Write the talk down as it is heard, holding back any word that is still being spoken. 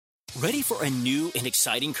Ready for a new and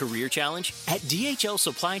exciting career challenge? At DHL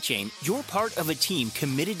Supply Chain, you're part of a team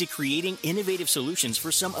committed to creating innovative solutions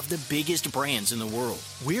for some of the biggest brands in the world.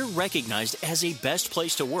 We're recognized as a best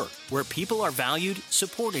place to work, where people are valued,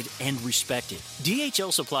 supported, and respected.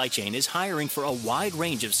 DHL Supply Chain is hiring for a wide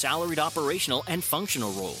range of salaried operational and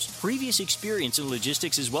functional roles. Previous experience in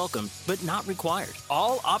logistics is welcome, but not required.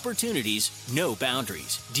 All opportunities, no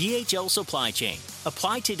boundaries. DHL Supply Chain.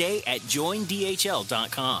 Apply today at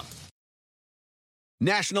joindhl.com.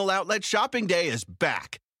 National Outlet Shopping Day is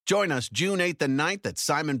back. Join us June 8th and 9th at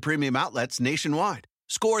Simon Premium Outlets nationwide.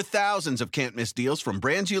 Score thousands of can't-miss deals from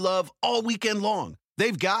brands you love all weekend long.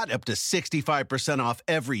 They've got up to 65% off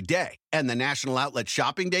every day, and the National Outlet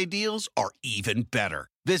Shopping Day deals are even better.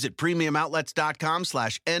 Visit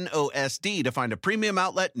premiumoutlets.com/NOSD to find a premium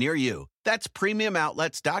outlet near you. That's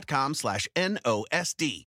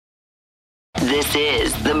premiumoutlets.com/NOSD. This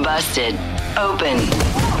is the Busted Open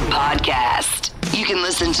Podcast. You can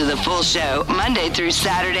listen to the full show Monday through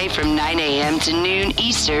Saturday from 9 a.m. to noon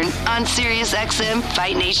Eastern on SiriusXM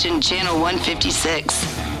Fight Nation Channel 156.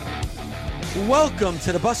 Welcome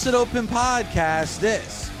to the Busted Open Podcast.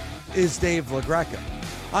 This is Dave LaGreca.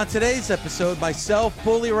 On today's episode, myself,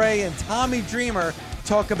 Bully Ray, and Tommy Dreamer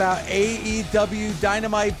talk about AEW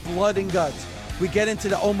Dynamite Blood and Guts. We get into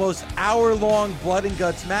the almost hour-long Blood and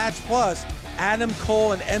Guts match, plus Adam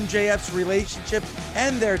Cole and MJF's relationship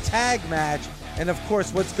and their tag match, and of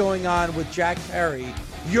course, what's going on with Jack Perry,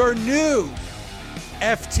 your new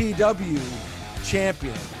FTW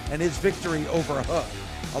champion, and his victory over Hook.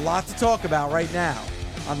 A lot to talk about right now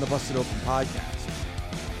on the Busted Open Podcast.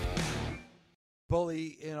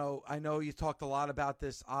 Bully, I know you talked a lot about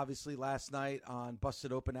this, obviously, last night on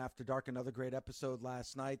Busted Open After Dark, another great episode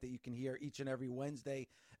last night that you can hear each and every Wednesday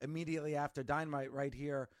immediately after Dynamite right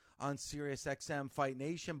here on SiriusXM Fight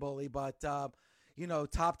Nation, Bully. But, top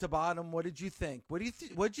to bottom, what did you think? What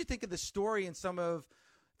did you think of the story and some of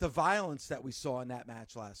the violence that we saw in that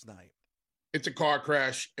match last night? It's a car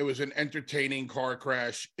crash. It was an entertaining car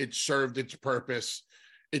crash. It served its purpose.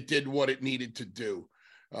 It did what it needed to do.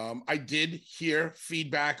 I did hear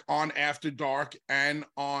feedback on After Dark and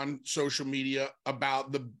on social media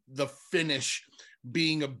about the finish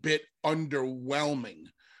being a bit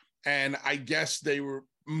underwhelming. And I guess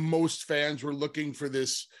most fans were looking for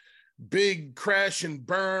this big crash and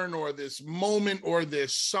burn or this moment or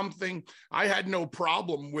this something. I had no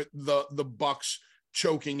problem with the Bucks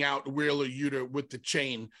choking out Wheeler Yuta with the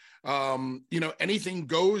chain. Anything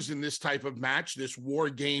goes in this type of match, this War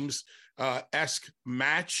Games esque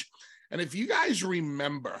match. And if you guys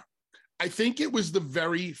remember, I think it was the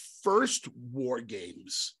very first War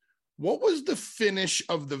Games. What was the finish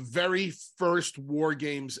of the very first War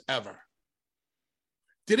Games ever?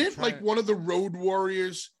 Didn't one of the Road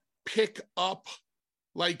Warriors pick up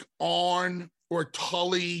like Arn or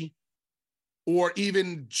Tully or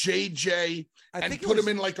even JJ and put him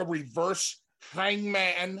in like a reverse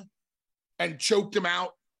hangman and choked him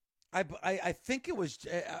out? I think it was.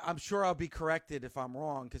 I'm sure I'll be corrected if I'm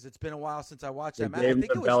wrong because it's been a while since I watched that match. They gave him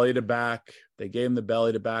the belly to back. They gave him the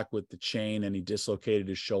belly to back with the chain, and he dislocated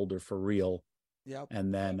his shoulder for real. Yep.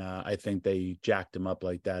 And then I think they jacked him up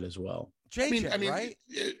like that as well. JJ, right?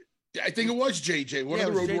 I think it was JJ. One of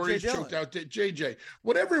the Road Warriors choked out JJ.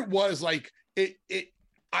 Whatever it was, like it.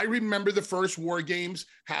 I remember the first War Games,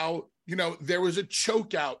 how, there was a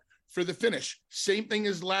choke out for the finish. Same thing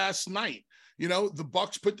as last night. The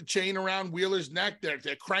Bucks put the chain around Wheeler's neck. They're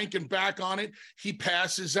cranking back on it. He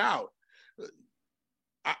passes out.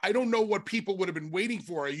 I don't know what people would have been waiting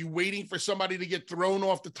for. Are you waiting for somebody to get thrown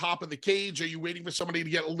off the top of the cage? Are you waiting for somebody to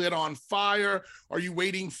get lit on fire? Are you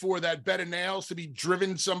waiting for that bed of nails to be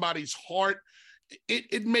driven somebody's heart?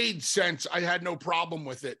 It made sense. I had no problem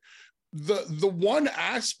with it. The one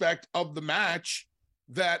aspect of the match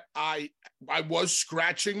that I was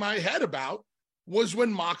scratching my head about was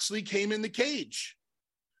when Moxley came in the cage.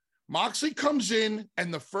 Moxley comes in,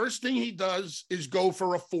 and the first thing he does is go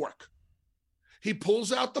for a fork. He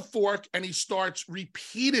pulls out the fork, and he starts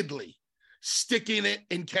repeatedly sticking it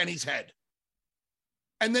in Kenny's head.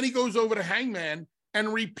 And then he goes over to Hangman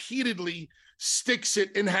and repeatedly sticks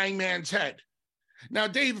it in Hangman's head. Now,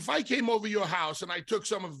 Dave, if I came over your house and I took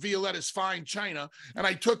some of Violetta's fine china and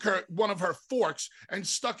I took one of her forks and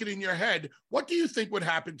stuck it in your head, what do you think would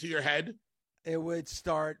happen to your head? It would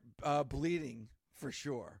start bleeding for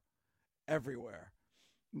sure, everywhere.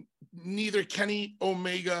 Neither Kenny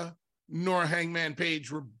Omega nor Hangman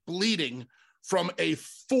Page were bleeding from a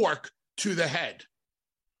fork to the head.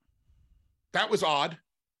 That was odd.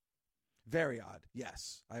 Very odd.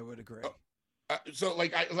 Yes, I would agree. So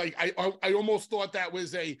I almost thought that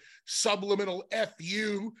was a subliminal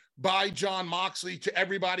FU by Jon Moxley to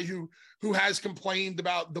everybody who has complained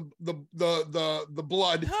about the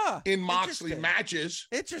blood in Moxley matches.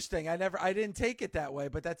 Interesting. I didn't take it that way,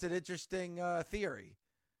 but that's an interesting theory.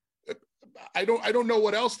 I don't know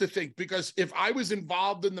what else to think, because if I was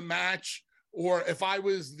involved in the match, or if I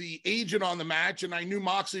was the agent on the match and I knew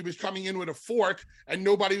Moxley was coming in with a fork and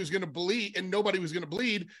nobody was going to bleed,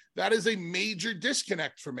 that is a major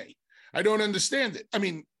disconnect for me. I don't understand it. I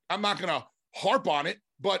mean, I'm not going to harp on it,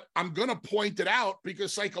 but I'm going to point it out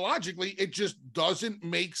because psychologically it just doesn't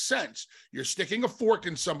make sense. You're sticking a fork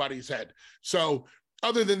in somebody's head. So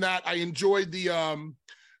other than that, I enjoyed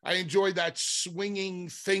that swinging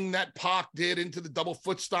thing that Pac did into the double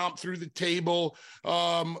foot stomp through the table,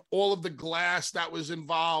 all of the glass that was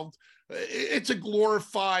involved. It's a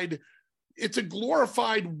glorified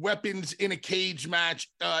weapons in a cage match.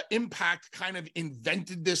 Impact kind of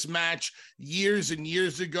invented this match years and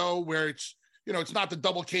years ago, where it's not the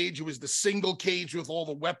double cage. It was the single cage with all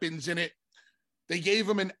the weapons in it. They gave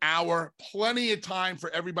them an hour, plenty of time for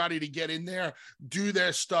everybody to get in there, do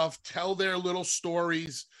their stuff, tell their little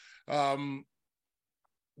stories. And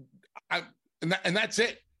that's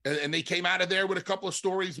it. And they came out of there with a couple of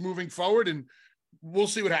stories moving forward, and we'll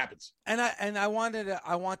see what happens. And I wanted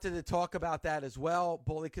to talk about that as well,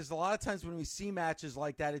 Bully, because a lot of times when we see matches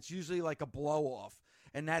like that, it's usually like a blow off,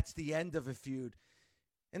 and that's the end of a feud.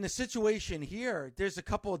 In the situation here, there's a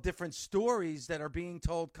couple of different stories that are being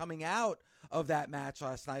told coming out of that match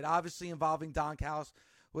last night, obviously involving Don Callis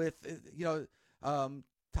with,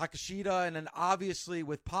 Takeshita, and then obviously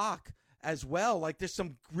with Pac as well. Like, there's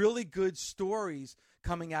some really good stories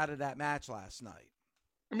coming out of that match last night.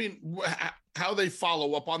 I mean, how they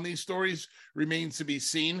follow up on these stories remains to be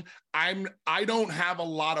seen. I don't have a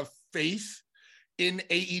lot of faith in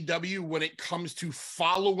AEW when it comes to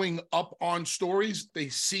following up on stories. They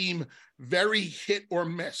seem very hit or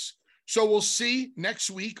miss. So we'll see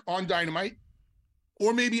next week on Dynamite,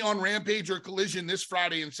 or maybe on Rampage or Collision this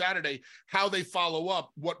Friday and Saturday, how they follow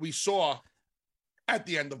up what we saw at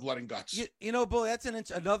the end of Blood and Guts. Bully,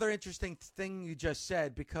 that's another interesting thing you just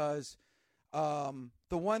said, because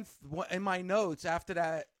the one in my notes after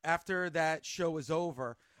that show was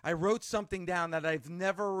over, I wrote something down that I've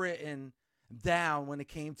never written down when it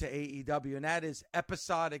came to AEW, and that is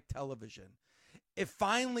episodic television. It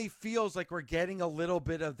finally feels like we're getting a little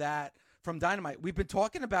bit of that from Dynamite. We've been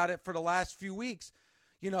talking about it for the last few weeks.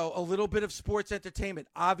 A little bit of sports entertainment.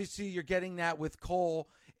 Obviously, you're getting that with Cole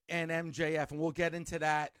and MJF, and we'll get into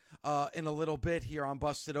that in a little bit here on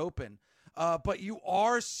Busted Open. But you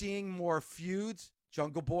are seeing more feuds,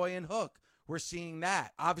 Jungle Boy and Hook. We're seeing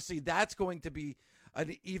that. Obviously, that's going to be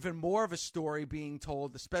even more of a story being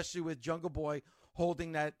told, especially with Jungle Boy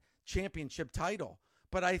holding that championship title.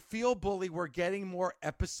 But I feel, Bully, we're getting more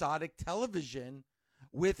episodic television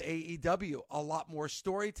with AEW. A lot more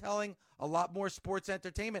storytelling, a lot more sports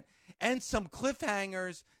entertainment, and some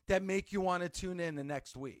cliffhangers that make you want to tune in the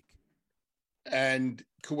next week. And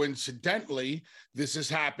coincidentally, this is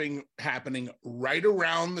happening right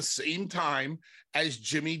around the same time as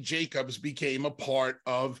Jimmy Jacobs became a part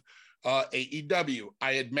of AEW.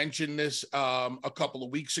 I had mentioned this a couple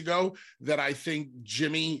of weeks ago, that I think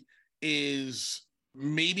Jimmy has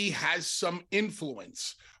some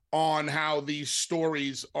influence on how these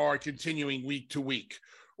stories are continuing week to week,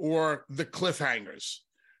 or the cliffhangers.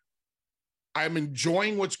 I'm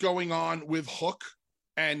enjoying what's going on with Hook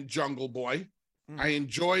and Jungle Boy. I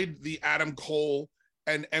enjoyed the Adam Cole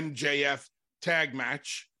and MJF tag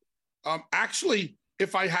match. Actually,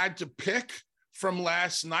 if I had to pick from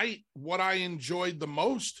last night what I enjoyed the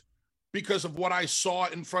most, because of what I saw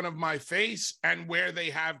in front of my face and where they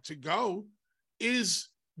have to go, is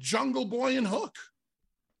Jungle Boy and Hook.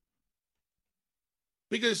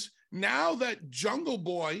 Because now that Jungle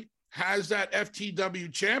Boy has that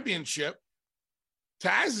FTW championship,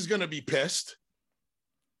 Taz is going to be pissed.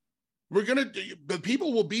 The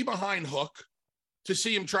people will be behind Hook to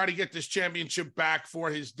see him try to get this championship back for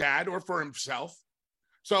his dad or for himself.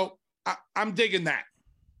 So I'm digging that.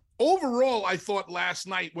 Overall, I thought last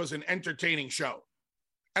night was an entertaining show.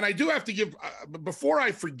 And I do have to give, before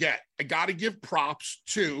I forget, I got to give props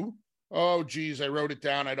to, oh, geez, I wrote it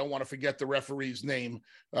down. I don't want to forget the referee's name.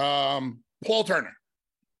 Paul Turner.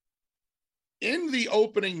 In the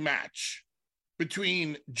opening match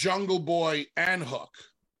between Jungle Boy and Hook,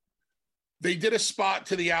 they did a spot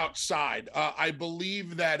to the outside. I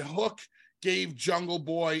believe that Hook gave Jungle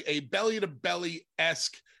Boy a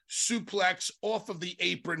belly-to-belly-esque suplex off of the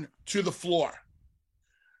apron to the floor.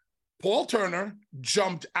 Paul Turner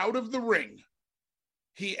jumped out of the ring,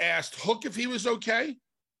 He asked Hook if he was okay.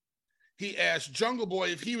 He asked Jungle Boy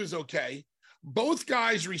if he was okay. Both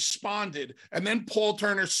guys responded, and then Paul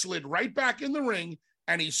Turner slid right back in the ring,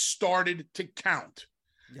 and he started to count.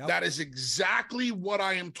 Yep. That is exactly what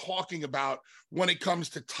I am talking about when it comes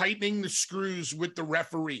to tightening the screws with the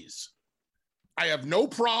referees. I have no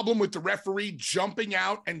problem with the referee jumping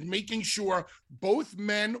out and making sure both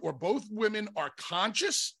men or both women are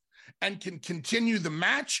conscious and can continue the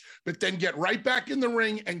match, but then get right back in the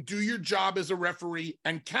ring and do your job as a referee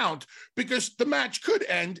and count, because the match could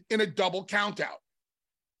end in a double count out,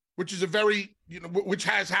 which is a very, which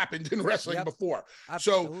has happened in wrestling before.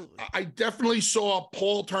 Absolutely. So I definitely saw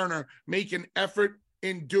Paul Turner make an effort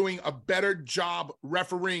in doing a better job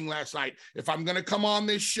refereeing last night. If I'm going to come on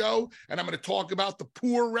this show and I'm going to talk about the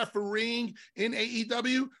poor refereeing in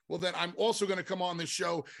AEW, well, then I'm also going to come on this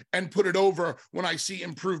show and put it over when I see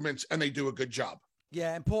improvements and they do a good job.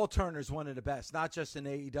 Yeah, and Paul Turner's one of the best, not just in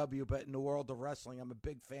AEW, but in the world of wrestling. I'm a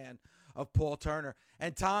big fan of Paul Turner.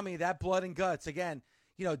 And Tommy, that blood and guts, again,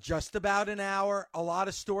 just about an hour, a lot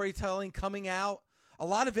of storytelling coming out, a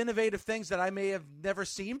lot of innovative things that I may have never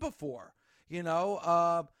seen before.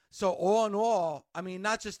 So all in all, I mean,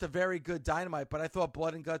 not just a very good Dynamite, but I thought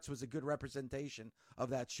Blood and Guts was a good representation of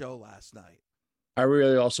that show last night. I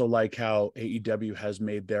really also like how AEW has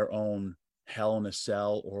made their own Hell in a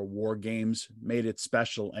Cell or War Games, made it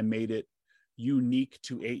special and made it unique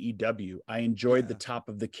to AEW. I enjoyed the top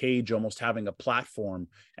of the cage almost having a platform,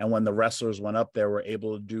 and when the wrestlers went up there, were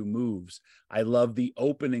able to do moves. I love the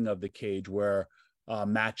opening of the cage where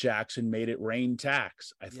Matt Jackson made it rain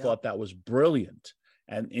tacks. I thought that was brilliant,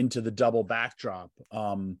 and into the double backdrop.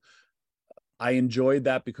 I enjoyed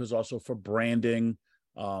that because also for branding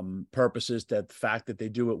purposes, that the fact that they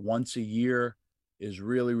do it once a year is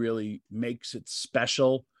really, really makes it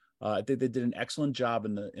special. I think they did an excellent job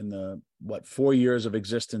in the 4 years of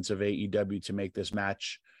existence of AEW to make this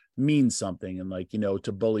match mean something. And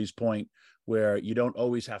to Bully's point, where you don't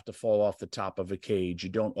always have to fall off the top of a cage. You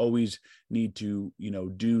don't always need to,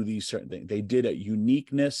 do these certain things. They did a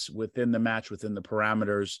uniqueness within the match, within the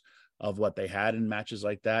parameters of what they had in matches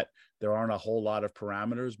like that. There aren't a whole lot of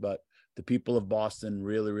parameters, but the people of Boston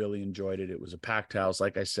really, really enjoyed it. It was a packed house.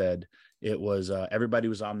 Like I said, it was, everybody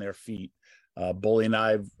was on their feet. Bully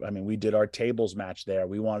and we did our tables match there.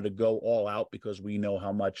 We wanted to go all out because we know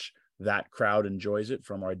how much that crowd enjoys it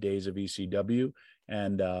from our days of ECW.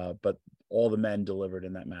 But all the men delivered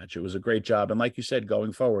in that match. It was a great job. And like you said,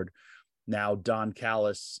 going forward, now Don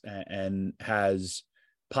Callis and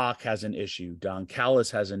Pac has an issue. Don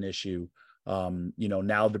Callis has an issue.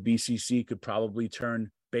 Now the BCC could probably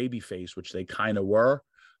turn babyface, which they kind of were,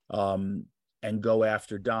 and go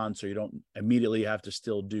after Don. So you don't immediately have to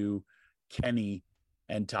still do Kenny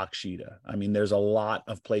and Takshita. I mean, there's a lot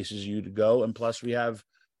of places you to go. And plus we have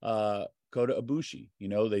Kota Ibushi.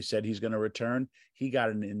 They said he's going to return. He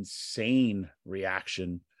got an insane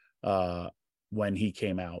reaction when he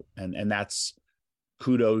came out. And that's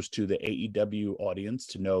kudos to the AEW audience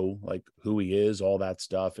to know who he is, all that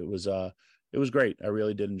stuff. It was great. I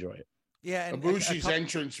really did enjoy it. Yeah, and Ibushi's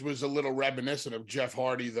entrance was a little reminiscent of Jeff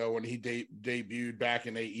Hardy, though, when he debuted back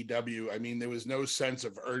in AEW. I mean, there was no sense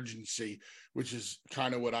of urgency, which is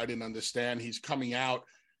kind of what I didn't understand. He's coming out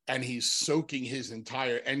and he's soaking his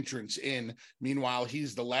entire entrance in. Meanwhile,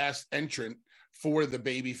 he's the last entrant for the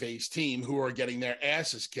babyface team, who are getting their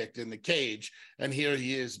asses kicked in the cage. And here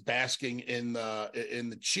he is basking in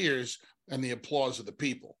the cheers and the applause of the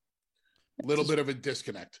people. A little bit of a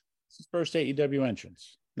disconnect. It's his first AEW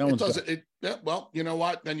entrance. Well, you know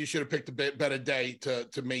what? Then you should have picked a better day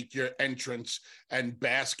to make your entrance and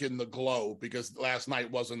bask in the glow, because last night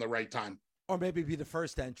wasn't the right time. Or maybe be the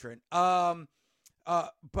first entrant. But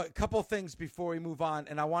a couple of things before we move on,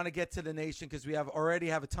 and I want to get to the nation because we already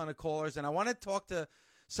have a ton of callers, and I want to talk to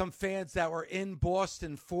some fans that were in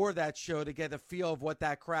Boston for that show to get a feel of what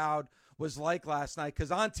that crowd was like last night.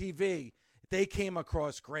 Because on TV, they came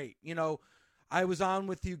across great. I was on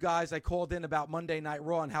with you guys. I called in about Monday Night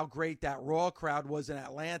Raw and how great that Raw crowd was in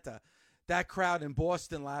Atlanta. That crowd in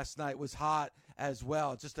Boston last night was hot as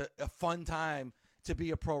well. Just a fun time to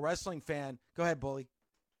be a pro wrestling fan. Go ahead, Bully.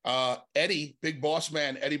 Eddie, big boss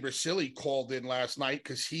man, Eddie Brasili, called in last night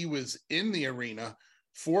because he was in the arena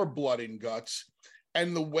for Blood and Guts.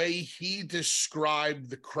 And the way he described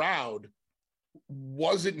the crowd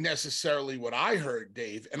wasn't necessarily what I heard,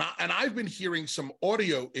 Dave. And I've been hearing some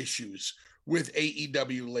audio issues with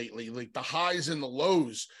AEW lately, like the highs and the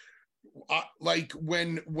lows. Like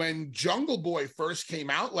when Jungle Boy first came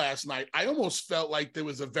out last night, I almost felt like there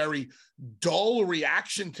was a very dull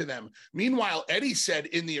reaction to them. Meanwhile, Eddie said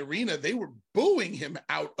in the arena, they were booing him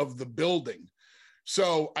out of the building.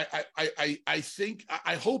 So I think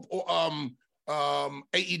I hope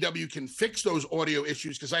AEW can fix those audio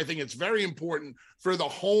issues, because I think it's very important for the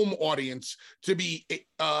home audience to be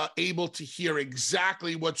able to hear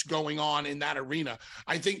exactly what's going on in that arena.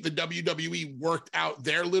 I think the WWE worked out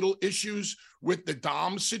their little issues with the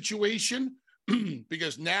Dom situation,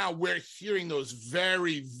 because now we're hearing those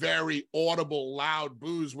very, very audible, loud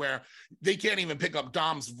boos where they can't even pick up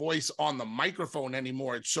Dom's voice on the microphone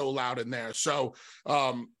anymore. It's so loud in there. So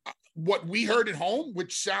what we heard at home,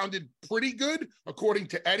 which sounded pretty good, according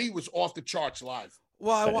to Eddie, was off the charts live.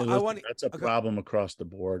 Well, that's a problem across the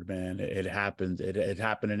board, man. It happened. It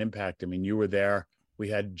happened in Impact. I mean, you were there. We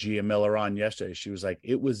had Gia Miller on yesterday. She was like,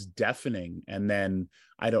 it was deafening. And then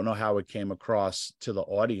I don't know how it came across to the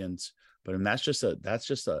audience, but that's just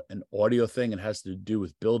an audio thing. It has to do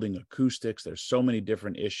with building acoustics. There's so many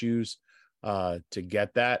different issues to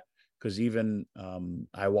get that. Because even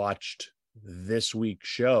I watched this week's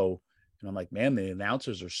show and I'm like, man, the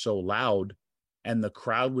announcers are so loud and the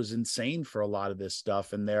crowd was insane for a lot of this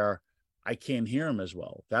stuff. And I can't hear them as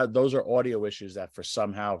well. Those are audio issues that for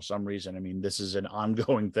some reason, I mean, this is an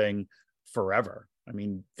ongoing thing forever. I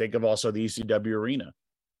mean, think of also the ECW arena.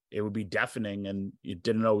 It would be deafening and it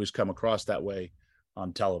didn't always come across that way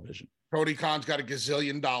on television. Cody Khan's got $1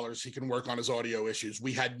 gazillion. He can work on his audio issues.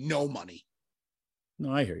 We had no money.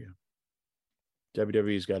 No, I hear you.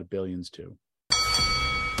 WWE's got billions too.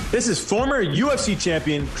 This is former UFC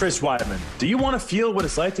champion Chris Weidman. Do you want to feel what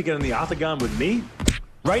it's like to get in the octagon with me?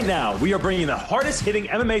 Right now, we are bringing the hardest hitting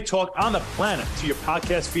MMA talk on the planet to your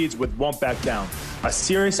podcast feeds with Won't Back Down, a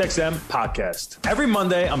SiriusXM podcast. Every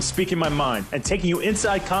Monday, I'm speaking my mind and taking you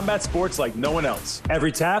inside combat sports like no one else.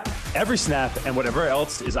 Every tap, every snap, and whatever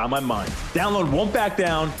else is on my mind. Download Won't Back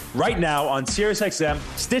Down right now on SiriusXM,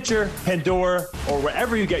 Stitcher, Pandora, or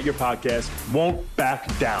wherever you get your podcast. Won't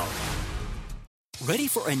Back Down. Ready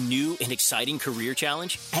for a new and exciting career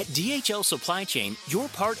challenge? At DHL Supply Chain, you're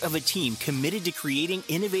part of a team committed to creating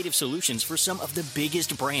innovative solutions for some of the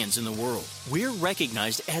biggest brands in the world. We're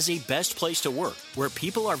recognized as a best place to work, where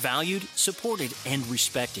people are valued, supported, and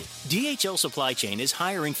respected. DHL Supply Chain is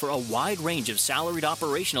hiring for a wide range of salaried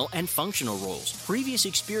operational and functional roles. Previous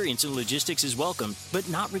experience in logistics is welcome, but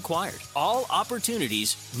not required. All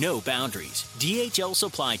opportunities, no boundaries. DHL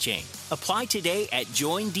Supply Chain. Apply today at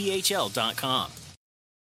joindhl.com.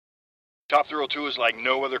 Top Thrill 2 is like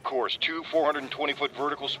no other course. 2 420-foot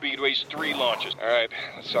vertical speedways, 3 launches. All right,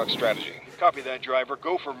 let's talk strategy. Copy that, driver.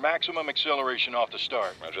 Go for maximum acceleration off the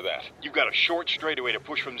start. Roger that. You've got a short straightaway to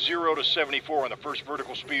push from 0 to 74 on the first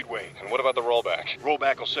vertical speedway. And what about the rollback?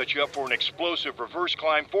 Rollback will set you up for an explosive reverse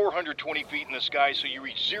climb 420 feet in the sky so you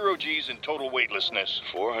reach 0 G's in total weightlessness.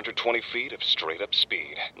 420 feet of straight-up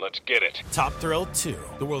speed. Let's get it. Top Thrill 2,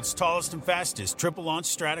 the world's tallest and fastest triple-launch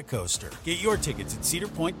stratocoaster. Get your tickets at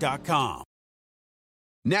cedarpoint.com.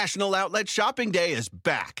 National Outlet Shopping Day is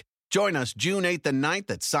back. Join us June 8th and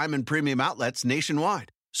 9th at Simon Premium Outlets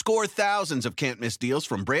nationwide. Score thousands of can't-miss deals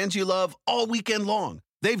from brands you love all weekend long.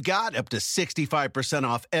 They've got up to 65%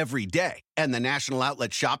 off every day, and the National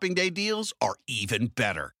Outlet Shopping Day deals are even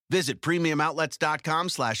better. Visit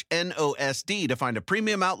premiumoutlets.com/NOSD to find a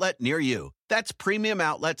premium outlet near you. That's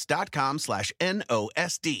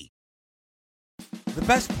premiumoutlets.com/NOSD. The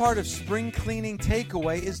best part of spring cleaning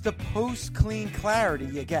takeaway is the post-clean clarity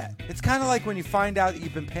you get. It's kind of like when you find out that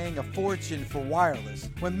you've been paying a fortune for wireless,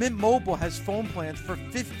 when Mint Mobile has phone plans for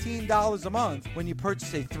 $15 a month when you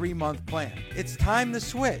purchase a 3-month plan. It's time to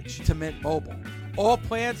switch to Mint Mobile. All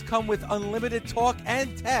plans come with unlimited talk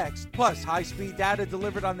and text, plus high-speed data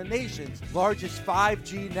delivered on the nation's largest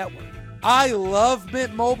 5G network. I love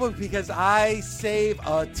Mint Mobile because I save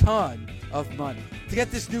a ton of money. To get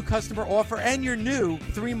this new customer offer and your new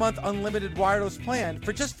 3-month unlimited wireless plan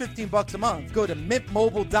for just $15 a month, go to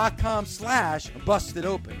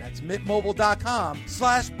mintmobile.com/bustedopen. That's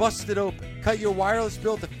mintmobile.com/bustedopen. Cut your wireless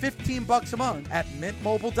bill to $15 a month at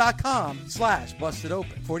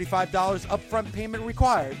mintmobile.com/bustedopen. $45 upfront payment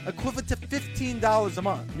required, equivalent to $15 a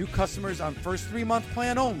month. New customers on first 3-month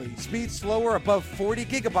plan only. Speed slower above 40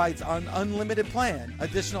 gigabytes on unlimited plan.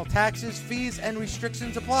 Additional taxes, fees, and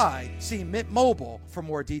restrictions apply. See Mint Mobile for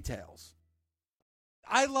more details.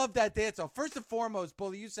 I love that dance. So first and foremost,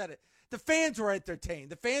 Bully, you said it. The fans were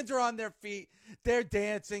entertained. The fans are on their feet. They're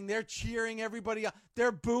dancing. They're cheering everybody up.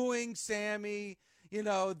 They're booing Sammy. You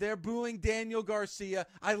know, they're booing Daniel Garcia.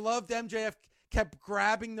 I loved MJF kept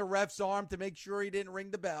grabbing the ref's arm to make sure he didn't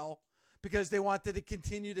ring the bell because they wanted to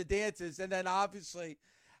continue the dances. And then obviously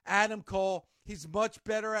Adam Cole, he's much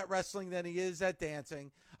better at wrestling than he is at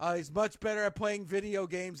dancing. He's much better at playing video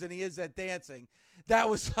games than he is at dancing. That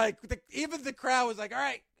was like, even the crowd was like, all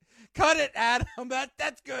right, Cut it, Adam.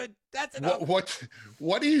 That's good. That's enough.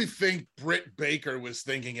 What do you think Britt Baker was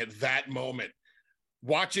thinking at that moment,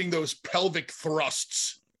 watching those pelvic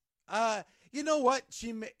thrusts? You know what?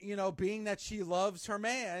 Being that she loves her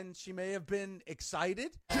man, she may have been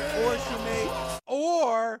excited,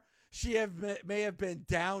 or she may have been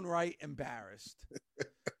downright embarrassed.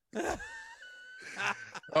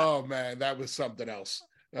 Oh man, that was something else.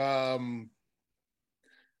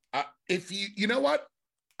 If you know what,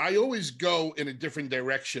 I always go in a different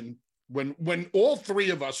direction when all three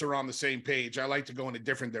of us are on the same page. I like to go in a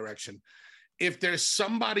different direction. If there's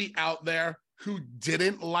somebody out there who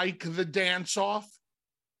didn't like the dance off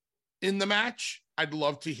in the match, I'd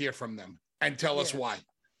love to hear from them and tell us why.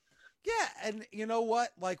 Yeah, and you know what?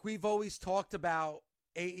 Like we've always talked about,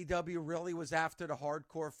 AEW really was after the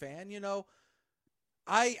hardcore fan.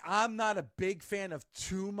 I'm not a big fan of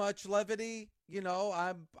too much levity.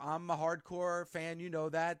 I'm a hardcore fan.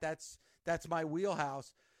 That's my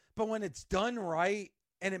wheelhouse. But when it's done right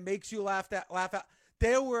and it makes you laugh out,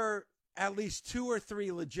 there were at least 2 or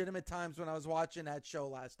 3 legitimate times when I was watching that show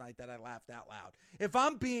last night that I laughed out loud. If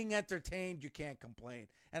I'm being entertained, you can't complain.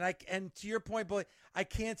 And to your point, boy, I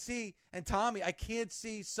can't see, and Tommy, I can't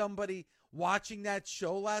see somebody watching that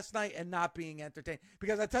show last night and not being entertained.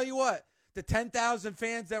 Because I tell you what, the 10,000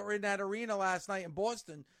 fans that were in that arena last night in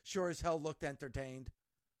Boston sure as hell looked entertained.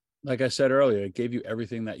 Like I said earlier, it gave you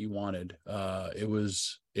everything that you wanted. It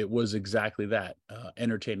was exactly that,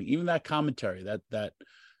 entertaining. Even that commentary, that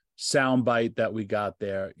sound bite that we got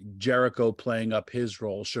there, Jericho playing up his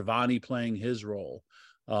role, Shivani playing his role,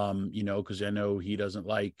 because I know he doesn't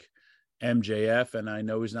like MJF, and I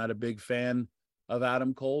know he's not a big fan of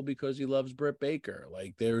Adam Cole because he loves Britt Baker.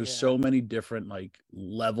 Like there's so many different like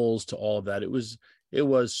levels to all of that. It was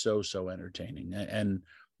so entertaining. And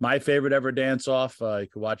my favorite ever dance off, you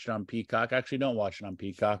could watch it on Peacock. Actually, don't watch it on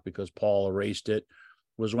Peacock because Paul erased it.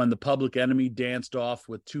 Was when the Public Enemy danced off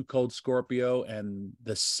with Too Cold Scorpio and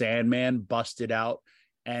the Sandman busted out,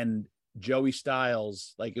 and Joey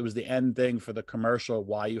Styles, like it was the end thing for the commercial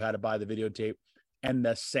why you had to buy the videotape, and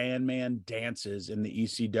the Sandman dances in the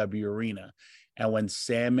ECW arena. And when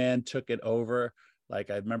Sandman took it over,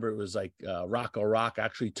 like I remember it was like Rocco Rock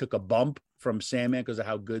actually took a bump from Sandman because of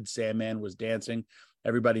how good Sandman was dancing.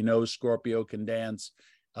 Everybody knows Scorpio can dance.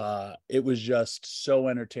 It was just so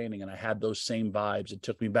entertaining, and I had those same vibes. It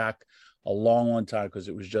took me back a long time because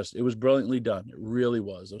it was brilliantly done. It really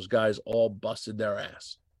was. Those guys all busted their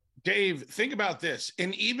ass. Dave, think about this.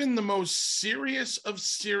 In even the most serious of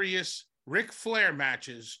serious Ric Flair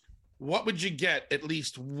matches, what would you get at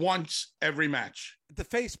least once every match? The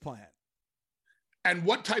face plant. And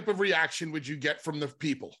what type of reaction would you get from the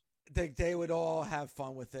people? They would all have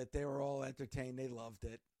fun with it. They were all entertained. They loved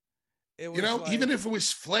it. Even if it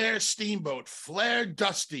was Flair Steamboat, Flair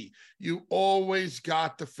Dusty, you always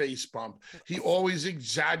got the face bump. He always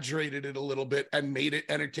exaggerated it a little bit and made it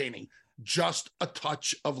entertaining. Just a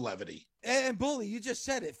touch of levity. And Bully, you just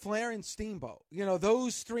said it, Flair and Steamboat.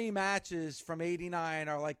 Those 3 matches from '89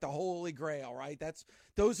 are like the holy grail, right?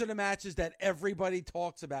 Those are the matches that everybody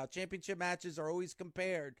talks about. Championship matches are always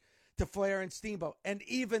compared to Flair and Steamboat. And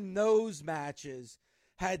even those matches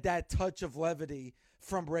had that touch of levity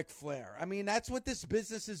from Ric Flair. I mean, that's what this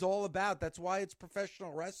business is all about. That's why it's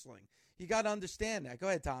professional wrestling. You got to understand that. Go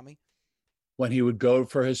ahead, Tommy. When he would go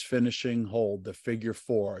for his finishing hold, the figure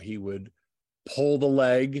 4, he would pull the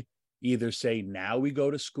leg, either say, now we go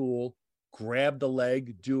to school, grab the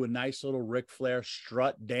leg, do a nice little Ric Flair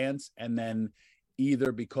strut dance, and then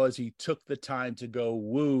either because he took the time to go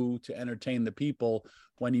woo to entertain the people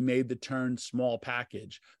when he made the turn small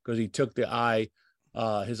package, because he took his eye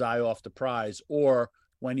off the prize, or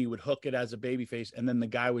when he would hook it as a babyface, and then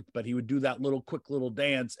he would do that quick little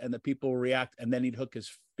dance, and the people would react, and then he'd hook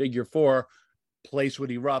his figure 4, place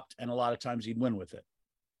would erupt, and a lot of times he'd win with it.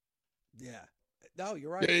 Yeah. No,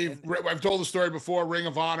 you're right. Dave, I've told the story before, Ring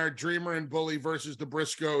of Honor, Dreamer and Bully versus the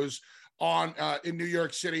Briscoes in New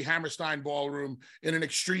York City, Hammerstein Ballroom, in an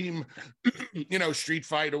extreme, street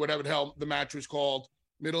fight or whatever the hell the match was called.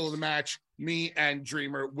 Middle of the match, me and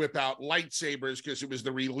Dreamer whip out lightsabers because it was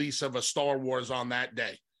the release of a Star Wars on that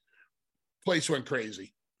day. Place went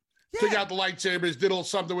crazy. Yeah. Took out the lightsabers, did a little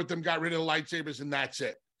something with them, got rid of the lightsabers, and that's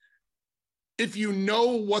it. If you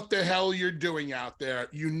know what the hell you're doing out there,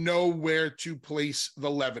 you know where to place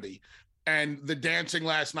the levity. And the dancing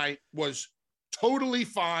last night was totally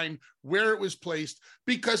fine where it was placed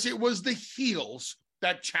because it was the heels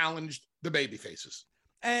that challenged the baby faces.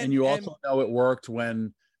 And you also know it worked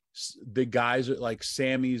when the guys like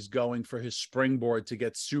Sammy's going for his springboard to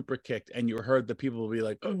get super kicked, and you heard the people be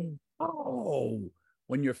like, oh,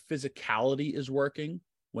 when your physicality is working,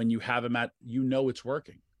 when you have him at, it's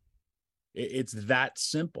working. It's that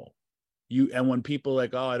simple. And when people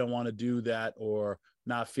like, oh, I don't want to do that or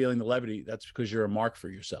not feeling the levity, that's because you're a mark for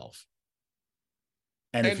yourself.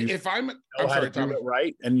 And if I'm sorry, to do it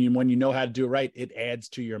right, and when you know how to do it right, it adds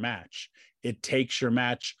to your match. It takes your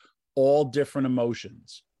match all different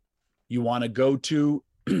emotions. You want to go to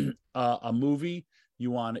a movie,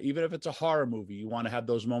 you want to, even if it's a horror movie, you want to have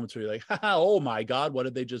those moments where you're like, oh my God, what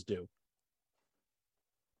did they just do?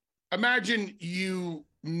 Imagine you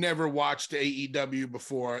never watched AEW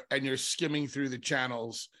before and you're skimming through the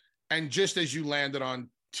channels, and just as you landed on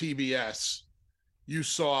TBS, you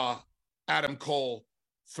saw Adam Cole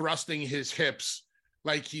thrusting his hips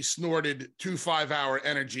like he snorted 2 5-hour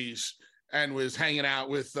energies and was hanging out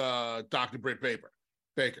with Dr. Britt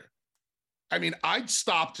Baker. I mean, I'd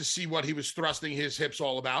stop to see what he was thrusting his hips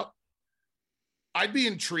all about. I'd be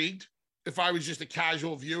intrigued if I was just a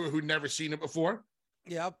casual viewer who'd never seen it before.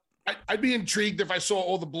 Yep. I'd be intrigued if I saw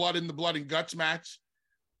all the blood in the blood and guts match.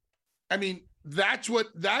 I mean, that's what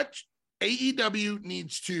AEW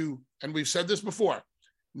needs to, and we've said this before,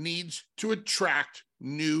 needs to attract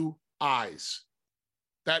new eyes.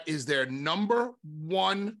 That is their number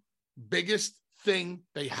one biggest thing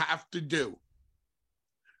they have to do.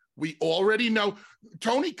 We already know,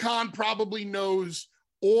 Tony Khan probably knows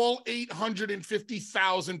all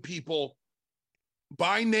 850,000 people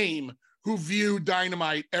by name who view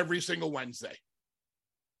Dynamite every single Wednesday,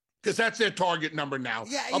 because that's their target number now,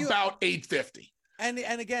 about 850. And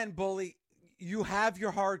again, Bully, you have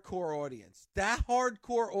your hardcore audience. That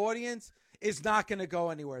hardcore audience is not going to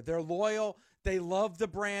go anywhere. They're loyal. They love the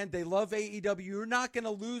brand. They love AEW. You're not going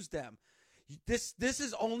to lose them. This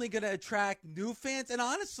is only going to attract new fans. And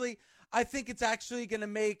honestly, I think it's actually going to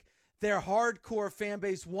make their hardcore fan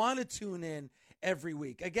base want to tune in every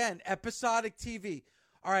week. Again, episodic TV.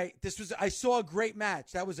 All right, I saw a great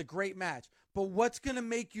match. That was a great match. But what's going to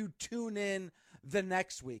make you tune in the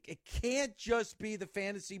next week? It can't just be the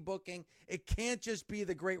fantasy booking. It can't just be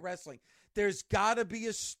the great wrestling. There's got to be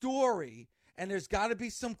a story, and there's got to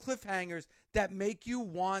be some cliffhangers that make you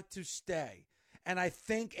want to stay. And I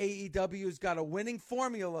think AEW's got a winning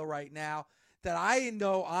formula right now that I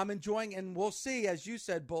know I'm enjoying, and we'll see, as you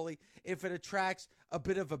said, Bully, if it attracts a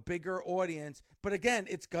bit of a bigger audience. But again,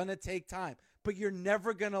 it's going to take time. But you're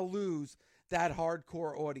never going to lose that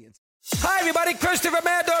hardcore audience. Hi, everybody. Christopher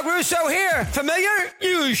Mad Dog Russo here. Familiar?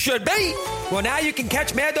 You should be. Well, now you can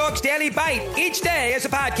catch Mad Dog's Daily Bite each day as a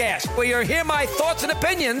podcast, where you'll hear my thoughts and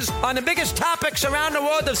opinions on the biggest topics around the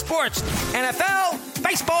world of sports. NFL,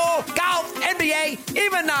 baseball, golf, NBA,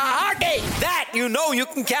 even the hockey. That you know you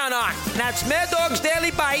can count on. That's Mad Dog's Daily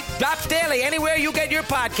Bite. Drops daily anywhere you get your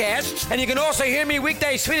podcasts. And you can also hear me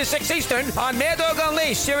weekdays 3 to 6 Eastern on Mad Dog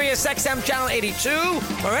Unleashed, Sirius XM Channel 82,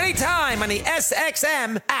 or anytime on the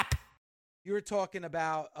SXM app. You were talking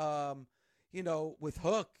about, with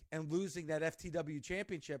Hook and losing that FTW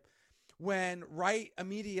championship, when right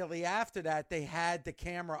immediately after that, they had the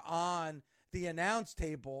camera on the announce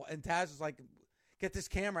table, and Taz was like, get this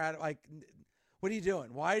camera out. Like, what are you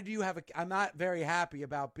doing? Why do you have I'm not very happy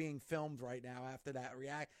about being filmed right now after that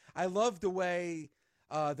react. I love the way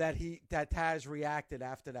that Taz reacted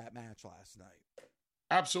after that match last night.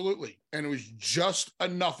 Absolutely. And it was just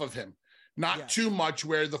enough of him. Not too much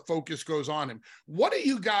where the focus goes on him. What do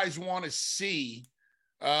you guys want to see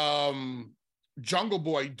Jungle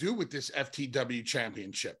Boy do with this FTW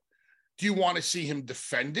championship? Do you want to see him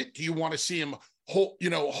defend it? Do you want to see him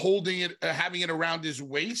holding it, having it around his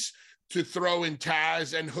waist to throw in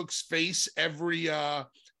Taz and Hook's face every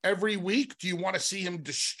week? Do you want to see him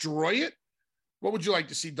destroy it? What would you like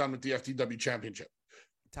to see done with the FTW championship?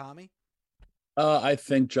 Tommy? I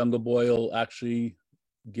think Jungle Boy will actually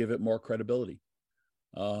give it more credibility.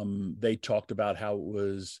 They talked about how it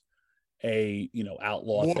was a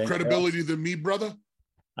outlaw more thing. Credibility than me, brother.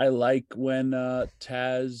 I like when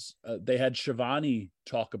Taz they had Shivani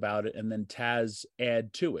talk about it and then Taz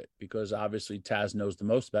add to it, because obviously Taz knows the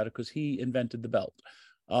most about it because he invented the belt.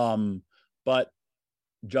 But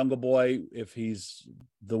Jungle Boy, if he's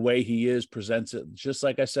the way he is, presents it just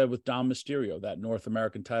like I said with Dom Mysterio. That North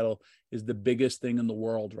American title is the biggest thing in the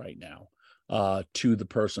world right now. To the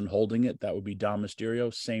person holding it, that would be Dom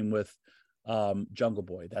Mysterio. Same with Jungle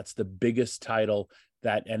Boy. That's the biggest title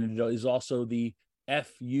and it is also the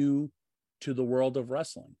FU to the world of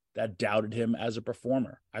wrestling that doubted him as a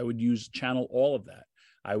performer. I would channel all of that.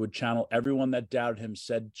 I would channel everyone that doubted him,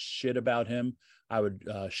 said shit about him. I would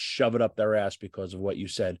shove it up their ass because of what you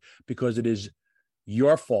said, because it is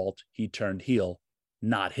your fault he turned heel,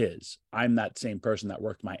 not his. I'm that same person that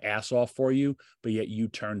worked my ass off for you, but yet you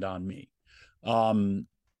turned on me.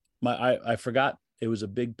 I forgot it was a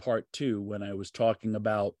big part too when I was talking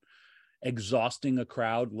about exhausting a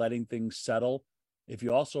crowd, letting things settle. If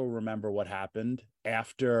you also remember what happened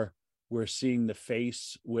after we're seeing the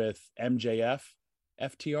face with MJF,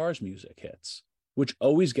 FTR's music hits, which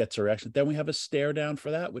always gets a reaction. Then we have a stare down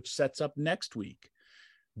for that, which sets up next week.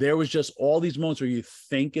 There was just all these moments where you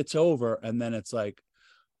think it's over, and then it's like,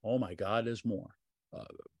 oh my God, there's more.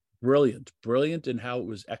 Brilliant in how it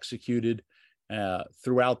was executed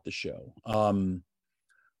throughout the show.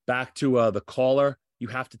 Back to the caller, you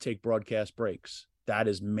have to take broadcast breaks. That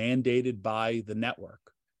is mandated by the network.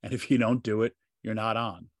 And if you don't do it, you're not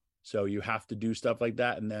on. So you have to do stuff like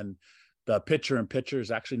that. And then the pitcher in pitcher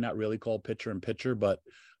is actually not really called pitcher in pitcher, but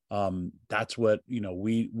that's what,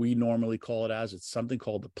 we normally call it as. It's something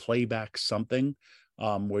called the playback something,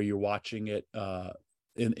 where you're watching it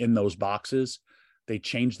in those boxes. They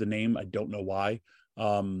changed the name. I don't know why.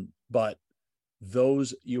 But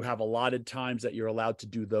those, you have allotted times that you're allowed to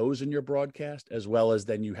do those in your broadcast, as well as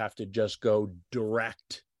then you have to just go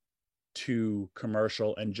direct to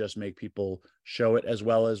commercial and just make people show it, as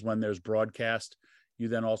well as when there's broadcast, you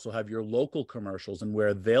then also have your local commercials and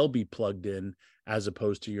where they'll be plugged in as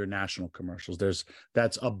opposed to your national commercials.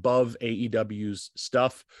 That's above AEW's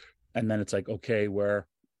stuff. And then it's like, okay, where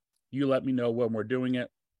you let me know when we're doing it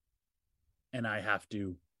and I have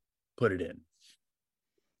to put it in.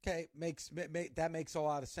 Okay, that makes a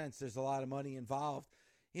lot of sense. There's a lot of money involved.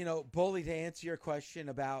 Bully, to answer your question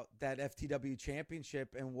about that FTW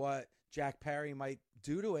championship and what Jack Perry might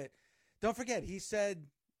do to it, don't forget, he said,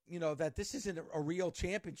 that this isn't a real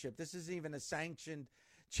championship. This isn't even a sanctioned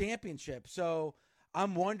championship. So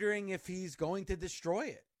I'm wondering if he's going to destroy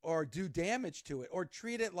it or do damage to it or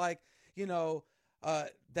treat it like,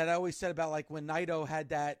 that I always said about like when Naito had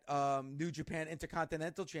that New Japan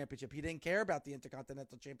Intercontinental Championship. He didn't care about the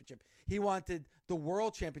Intercontinental Championship. He wanted the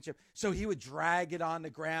World Championship. So he would drag it on the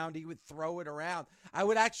ground. He would throw it around. I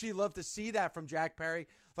would actually love to see that from Jack Perry.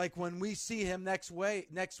 Like when we see him next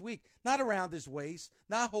week, not around his waist,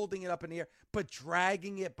 not holding it up in the air, but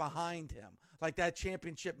dragging it behind him. Like that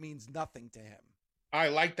championship means nothing to him. I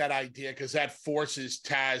like that idea because that forces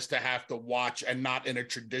Taz to have to watch, and not in a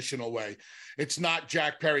traditional way. It's not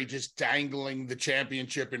Jack Perry just dangling the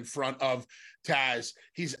championship in front of Taz.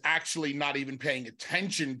 He's actually not even paying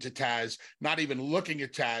attention to Taz, not even looking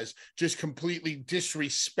at Taz, just completely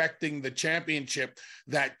disrespecting the championship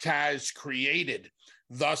that Taz created,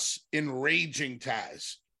 thus enraging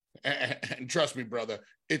Taz. And trust me, brother,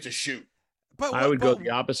 it's a shoot. I would go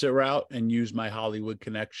the opposite route and use my Hollywood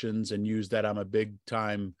connections and use that I'm a big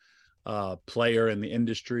time player in the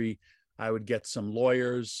industry. I would get some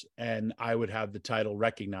lawyers and I would have the title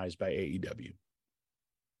recognized by AEW.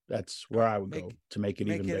 That's where I would go to make it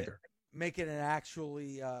even bigger. Make it an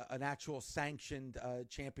actual sanctioned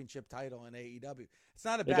championship title in AEW. It's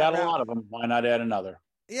not a bad. They got a lot of them. Why not add another?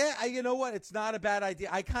 Yeah, you know what? It's not a bad idea.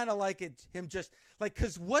 I kind of like it. Him just like,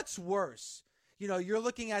 because what's worse? You're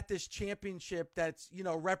looking at this championship that's,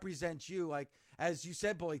 represents you. Like, as you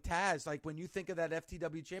said, Bully, Taz, like when you think of that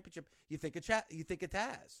FTW championship, you think of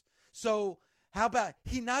Taz. So how about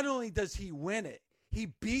not only does he win it, he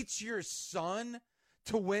beats your son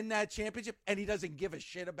to win that championship and he doesn't give a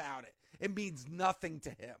shit about it. It means nothing to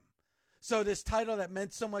him. So this title that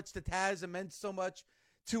meant so much to Taz and meant so much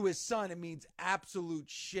to his son, it means absolute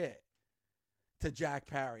shit to Jack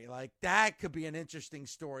Perry. Like that could be an interesting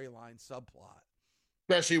storyline subplot.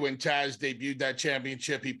 Especially when Taz debuted that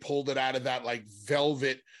championship, he pulled it out of that like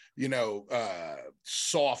velvet,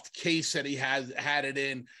 soft case that he had it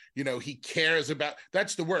in. He cares about,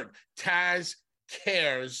 that's the word. Taz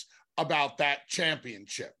cares about that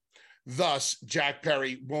championship. Thus, Jack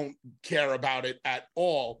Perry won't care about it at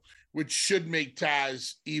all, which should make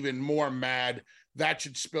Taz even more mad. That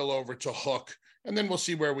should spill over to Hook, and then we'll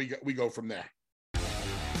see where we go from there.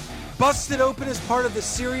 Busted Open is part of the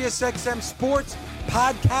SiriusXM Sports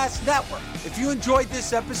Podcast Network. If you enjoyed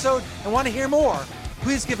this episode and want to hear more,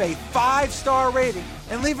 please give a 5-star rating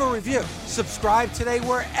and leave a review. Subscribe today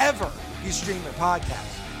wherever you stream your podcast.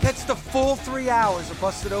 Catch the full 3 hours of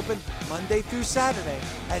Busted Open Monday through Saturday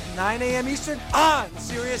at 9 a.m. Eastern on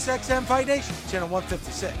SiriusXM Fight Nation, channel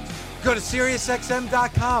 156. Go to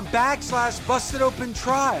SiriusXM.com/Busted Open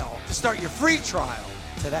Trial to start your free trial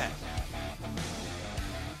today.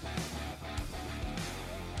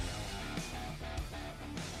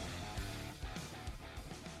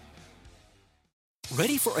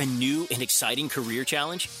 Ready for a new and exciting career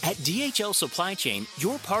challenge? At DHL Supply Chain,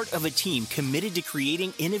 you're part of a team committed to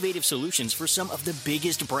creating innovative solutions for some of the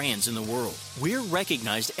biggest brands in the world. We're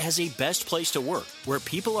recognized as a best place to work, where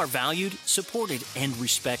people are valued, supported, and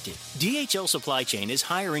respected. DHL Supply Chain is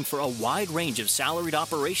hiring for a wide range of salaried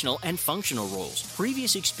operational and functional roles.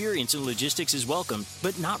 Previous experience in logistics is welcome,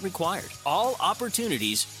 but not required. All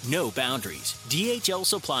opportunities, no boundaries. DHL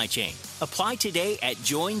Supply Chain. Apply today at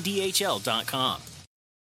joindhl.com.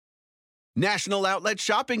 National Outlet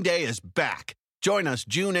Shopping Day is back. Join us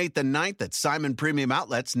June 8th and 9th at Simon Premium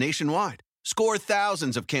Outlets nationwide. Score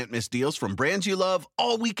thousands of can't-miss deals from brands you love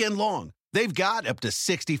all weekend long. They've got up to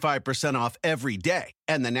 65% off every day,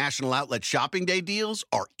 and the National Outlet Shopping Day deals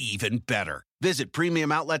are even better. Visit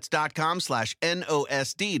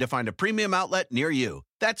premiumoutlets.com/NOSD to find a premium outlet near you.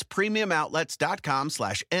 That's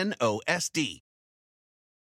premiumoutlets.com/NOSD.